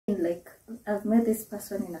I've met this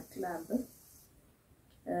person in a club,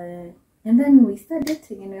 and then we started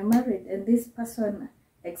dating and we're married, and this person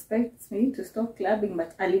expects me to stop clubbing,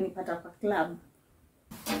 but alinipata kwa club.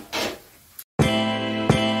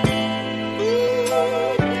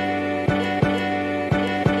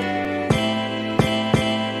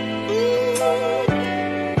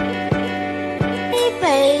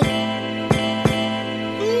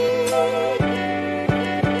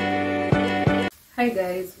 Hi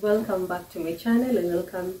guys, welcome back to my channel and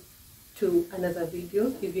welcome to another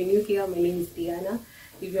video. If you're new here, my name is Diana.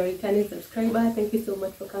 If you're a returning subscriber, thank you so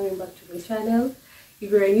much for coming back to my channel.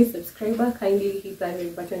 If you're a new subscriber, kindly hit that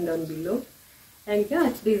red button down below. And yeah,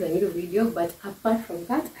 today is a new video, but apart from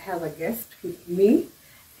that, I have a guest with me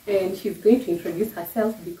and she's going to introduce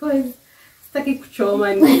herself because sitaki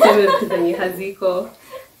kuchoma niseme vitu zenye haziko.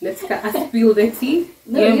 Let's spill the tea.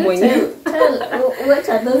 No, you tell what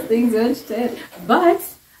are those things you want to tell? But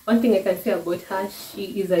one thing I can say about her, she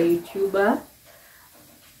is a YouTuber.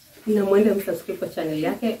 Namwende msubscribe kwa channel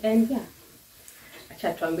yake, and yeah,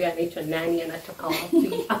 acha tuambie anaitwa nani, anatoka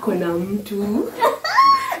wapi, ako na mtu.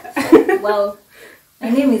 Well, my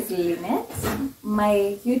name is Lynette.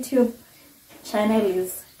 My YouTube channel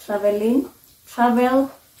is Travel,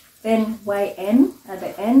 then YN at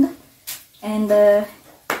the end, and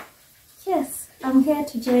yes, I'm here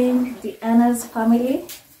to join Diana's family,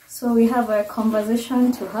 so we have a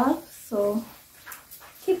conversation to have, so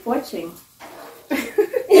keep watching.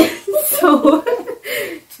 So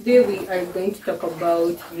today we are going to talk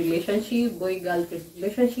about relationship, boy-girl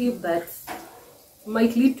relationship that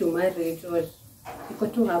might lead to marriage, or iko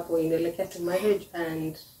tu hapo inaelekea to marriage,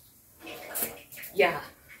 and yeah,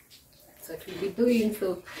 that's what we'll be doing.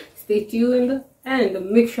 So stay tuned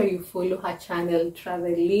and make sure you follow her channel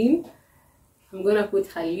Traveling. I'm gonna put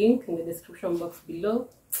her link in the description box below.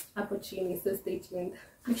 Hapo chini, so stay tuned.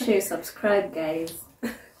 Make sure you subscribe, guys.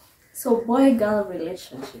 So boy-girl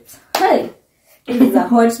relationships. Hey, this is a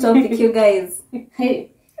hot topic, you guys.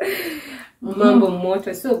 Hey, Mambo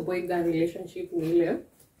moto. So boy-girl relationship ni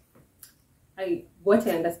what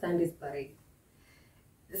I understand is by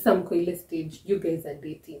some coil stage you guys are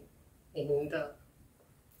dating, and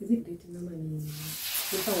is it dating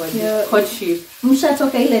or courtship?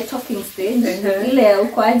 Mshatoka ile talking stage, ile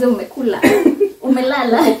uko aje umekula,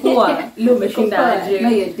 umelala, kwa ile umeshinda aje. Now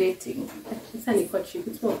you're dating. It's a courtship.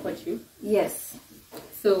 It's more courtship. Yes.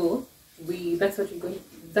 So that's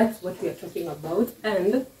what we are talking about,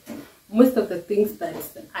 and most of the things that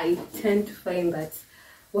I tend to find that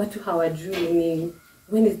what hawajui ni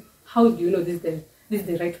how do you know this is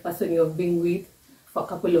the right person you're being with for a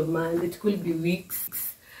couple of months? It could be weeks.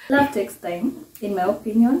 Love takes time, in my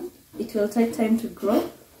opinion. It will take time to grow.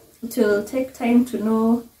 It will take time to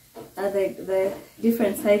know the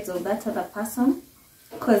different sides of that other person.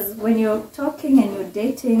 Because when you're talking and you're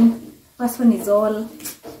dating, person is all,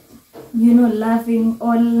 loving,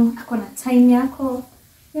 all akona time yako,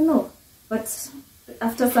 But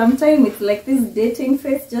after some time, it's like this dating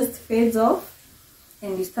phase just fades off,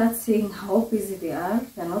 and you start seeing how busy they are.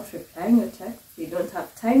 They're not replying your texts. They don't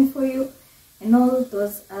have time for you, and all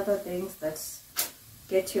those other things that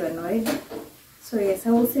get you annoyed. So yes,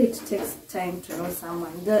 I will say it takes time to know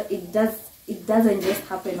someone. It doesn't just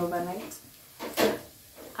happen overnight.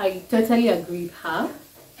 I totally agree with her.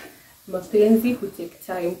 Mapenzi could take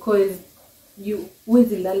time, because you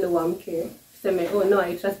huwezi lala uamke say, oh no,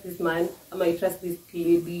 I trust this man, I trust this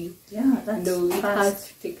lady. Yeah, that's no, it has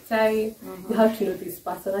to take time. You have to know this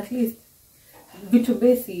person, at least vitu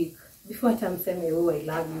basic before mseme, oh I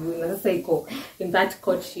love you. Na sasa iko in that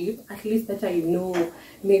courtship, at least that I know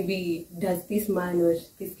maybe does this man or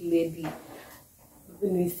this lady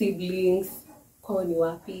any siblings, kwa ni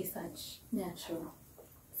wapi, such. Yeah, true.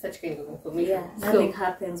 Such kind of information. Yeah, nothing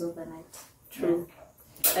happens overnight. True.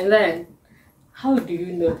 Yeah. And then, how do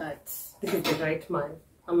you know that this is the right man?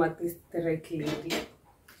 Or at least the right lady?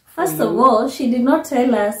 First of all, she did not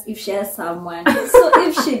tell us if she has someone. So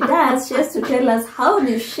if she does, she has to tell us how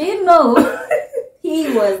did she know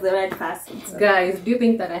he was the right person. So. Guys, do you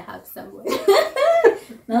think that I have someone?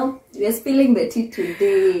 No, we are spilling the tea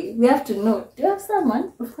today. We have to know. Do you have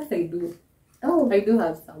someone? Of course I do. Oh, I do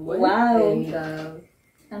have someone. Wow. And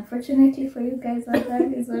unfortunately for you guys out there,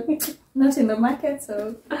 he's not in the market,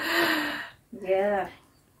 so yeah.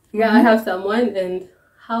 Yeah, I have someone, and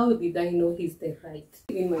how did I know he's the right?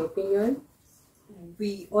 In my opinion,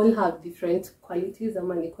 we all have different qualities,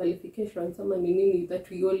 qualifications, that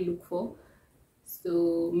we all look for.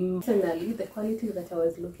 So personally, the qualities that I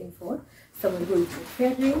was looking for, someone who is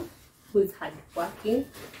caring, who is hardworking,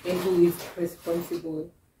 and who is responsible.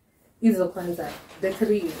 Hizo kwanza, the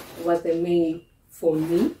three were the main for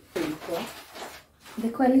me. for? The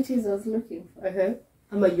qualities I was looking for.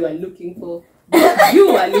 Ama you are looking for.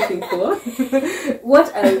 You are looking for.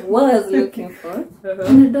 What I was looking for.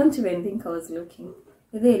 And I don't even think I was looking.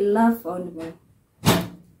 Love found me.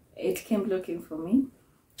 It came looking for me.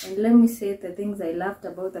 And let me say the things I loved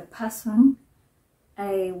about the person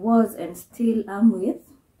I was and still am with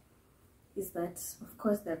is that, of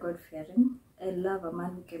course, they're God-fearing. I love a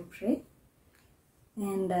man who can pray.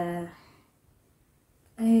 And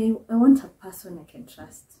I want a person I can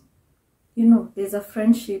trust. You know, there's a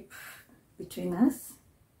friendship between us,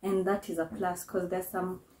 and that is a plus, because there's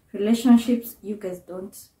some relationships you guys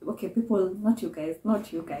don't, okay, people, not you guys,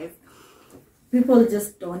 people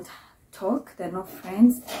just don't talk. They're not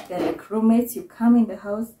friends, they're like roommates. You come in the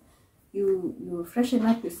house, you freshen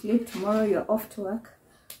up, you sleep, tomorrow you're off to work.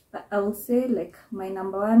 But I would say, like, my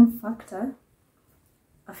number one factor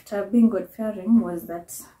after being God-fearing was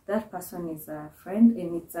that that person is a friend,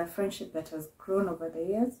 and it's a friendship that has grown over the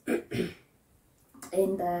years.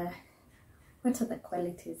 And what are the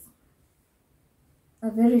qualities?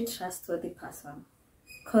 A very trustworthy person,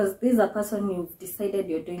 because this is a person you've decided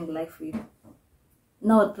you're doing life with.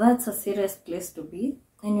 Now that's a serious place to be,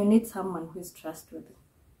 and you need someone who is trustworthy,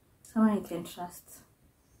 someone you can trust.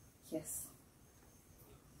 Yes,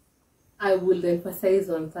 I will emphasize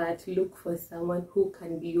on that. Look for someone who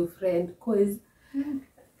can be your friend, because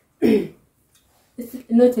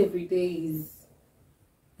not every day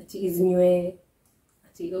is new.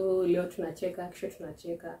 Oh, leo tunacheka, kesho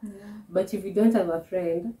tunacheka. But if you don't have a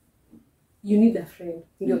friend, you need a friend.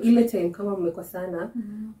 Ndio ile time kama mmekosana,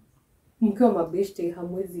 mkiwa mabeshte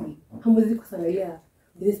hamwezi kusana ile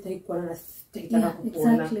this time kuona sitaitaka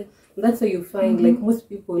kukuona. Exactly. That's why you find like most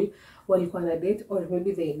people walikuwa na date, or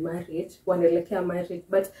maybe they married, wanaelekea marriage,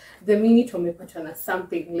 but the minute wamepatana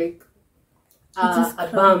something like a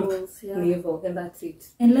bump level, and that's it.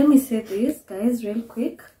 And let me say this, guys, real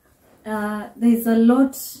quick. There's a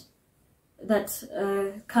lot that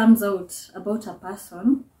comes out about a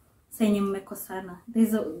person saying mmekosana.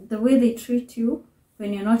 The way they treat you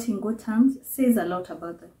when you're not in good terms says a lot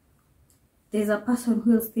about them. There's a person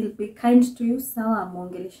who will still be kind to you, sawa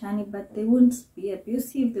mongeleshani, but they won't be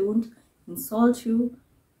abusive, they won't insult you.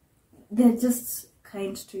 They're just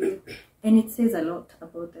kind to you, and it says a lot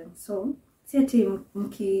about them. So, si ati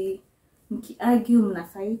mki argue, mna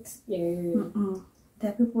fight. There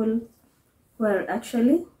are people who are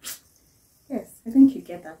actually, yes, I think you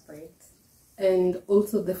get that point. And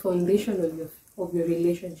also the foundation of your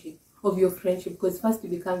relationship, of your friendship, because first you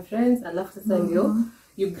become friends, and after some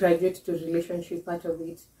you graduate to relationship part of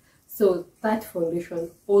it. So that foundation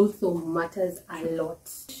also matters a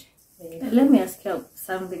lot. Let me ask you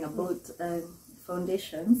something about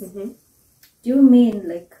foundations. Do you mean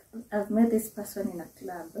like I've met this person in a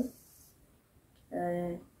club?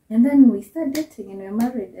 And then we start dating and we're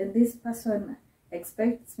married, and this person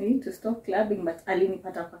expects me to stop clubbing, but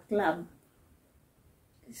alinipata kwa club.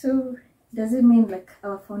 So does it mean like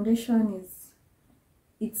our foundation is,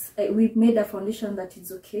 we've made a foundation that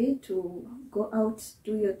it's okay to go out,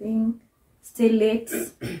 do your thing, stay late?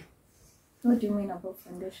 What do you mean about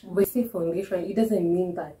foundation? When we say foundation, it doesn't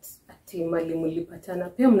mean that ati mali mulipatana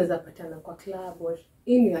pia mnaweza patana kwa club or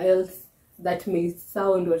anywhere else that may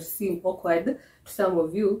sound or seem awkward to some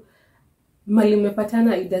of you. Mali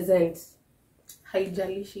mmepatana, it doesn't,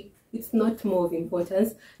 haijalishi, it's not more of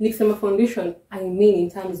importance. Nikisema foundation, I mean in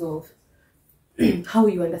terms of how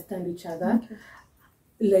you understand each other.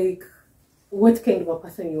 Like what kind of a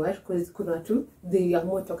person you are, because kuna watu, they are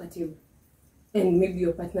more talkative, and maybe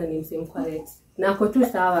your partner needs same quiet. Na kwa tu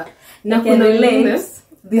sawa, na kuna wengine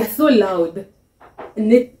they are so loud.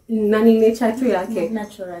 Nani nature tu yake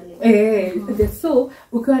naturally. So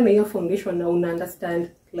ukiwa na hiyo foundation na una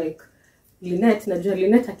understand, like Lynette, najua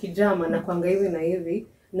Lynette akijama na kwanga hivi na hivi,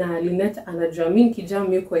 na Lynette anajua mimi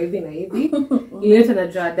nikijama yuko hivi na hivi. Lynette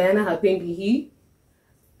anajua Diana hapendi hii.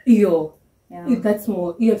 Hiyo that's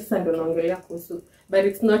more, hiyo sasa ndo naongelea kuhusu. But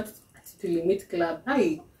it's not to limit club.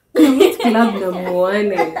 Hi, limit club na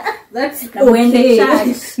muone. That's when the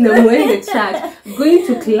church. No, when the church. Going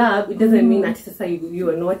to club, it doesn't mean that sasa you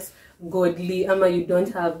are not godly, ama you don't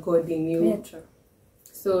have God in you. Yeah, true.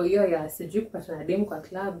 So sijui kupatana dem kwa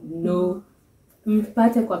club, no.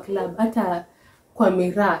 Mpate kwa club, hata kwa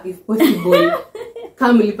miraa if possible.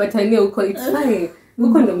 Kama mlipatania huko, it's fine.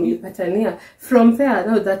 Huko ndo mlipatania. From there,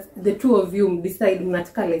 now that the two of you decide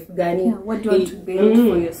mnataka life gani. Yeah, what do you want to build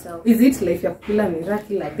for yourself? Is it life ya kula miraa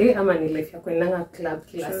kila day, ama ni life ya kwendanga club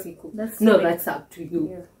kila siku? That's up to you.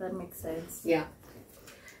 Yeah, that makes sense. Yeah.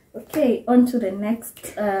 Okay, on to the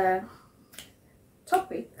next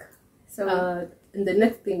topic. So and the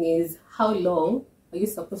next thing is, how long are you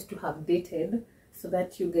supposed to have dated so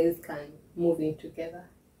that you guys can move in together?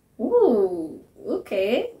 Ooh,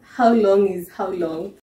 okay. How long is how long?